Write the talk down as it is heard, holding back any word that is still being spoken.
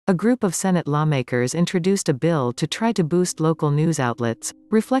A group of Senate lawmakers introduced a bill to try to boost local news outlets,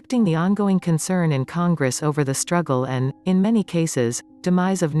 reflecting the ongoing concern in Congress over the struggle and, in many cases,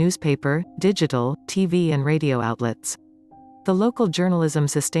 demise of newspaper, digital, TV and radio outlets. The Local Journalism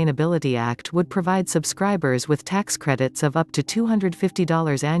Sustainability Act would provide subscribers with tax credits of up to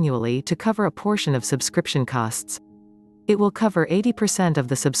 $250 annually to cover a portion of subscription costs. It will cover 80% of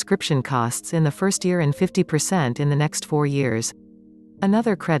the subscription costs in the first year and 50% in the next 4 years.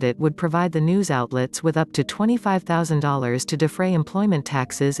 Another credit would provide the news outlets with up to $25,000 to defray employment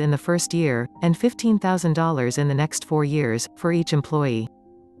taxes in the first year, and $15,000 in the next 4 years, for each employee.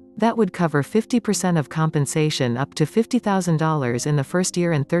 That would cover 50% of compensation up to $50,000 in the first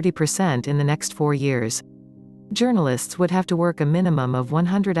year and 30% in the next 4 years. Journalists would have to work a minimum of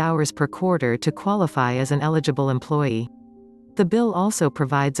 100 hours per quarter to qualify as an eligible employee. The bill also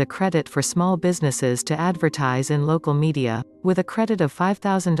provides a credit for small businesses to advertise in local media, with a credit of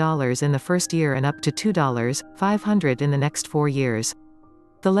 $5,000 in the first year and up to $2,500 in the next 4 years.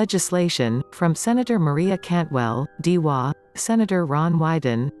 The legislation, from Senator Maria Cantwell, DWA, Senator Ron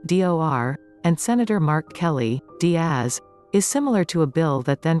Wyden, DOR, and Senator Mark Kelly, Diaz, is similar to a bill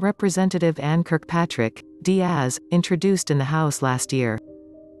that then Representative Ann Kirkpatrick, Diaz, introduced in the House last year.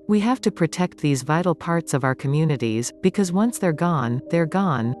 We have to protect these vital parts of our communities, because once they're gone,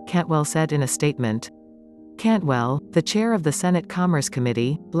 Cantwell said in a statement. Cantwell, the chair of the Senate Commerce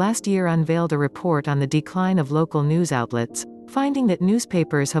Committee, last year unveiled a report on the decline of local news outlets, finding that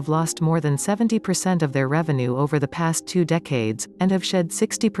newspapers have lost more than 70% of their revenue over the past 2 decades, and have shed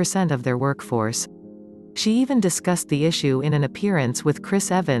 60% of their workforce. She even discussed the issue in an appearance with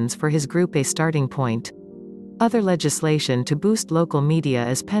Chris Evans for his group A Starting Point. Other legislation to boost local media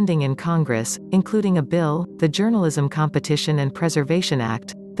is pending in Congress, including a bill, the Journalism Competition and Preservation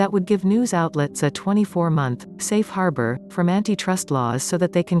Act, that would give news outlets a 24-month safe harbor from antitrust laws so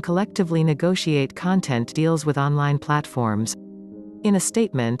that they can collectively negotiate content deals with online platforms. In a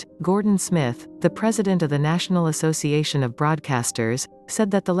statement, Gordon Smith, the president of the National Association of Broadcasters,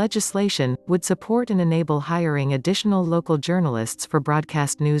 said that the legislation would support and enable hiring additional local journalists for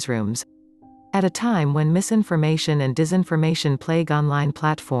broadcast newsrooms. At a time when misinformation and disinformation plague online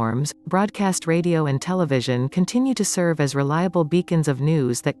platforms, broadcast radio and television continue to serve as reliable beacons of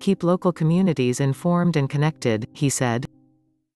news that keep local communities informed and connected, he said.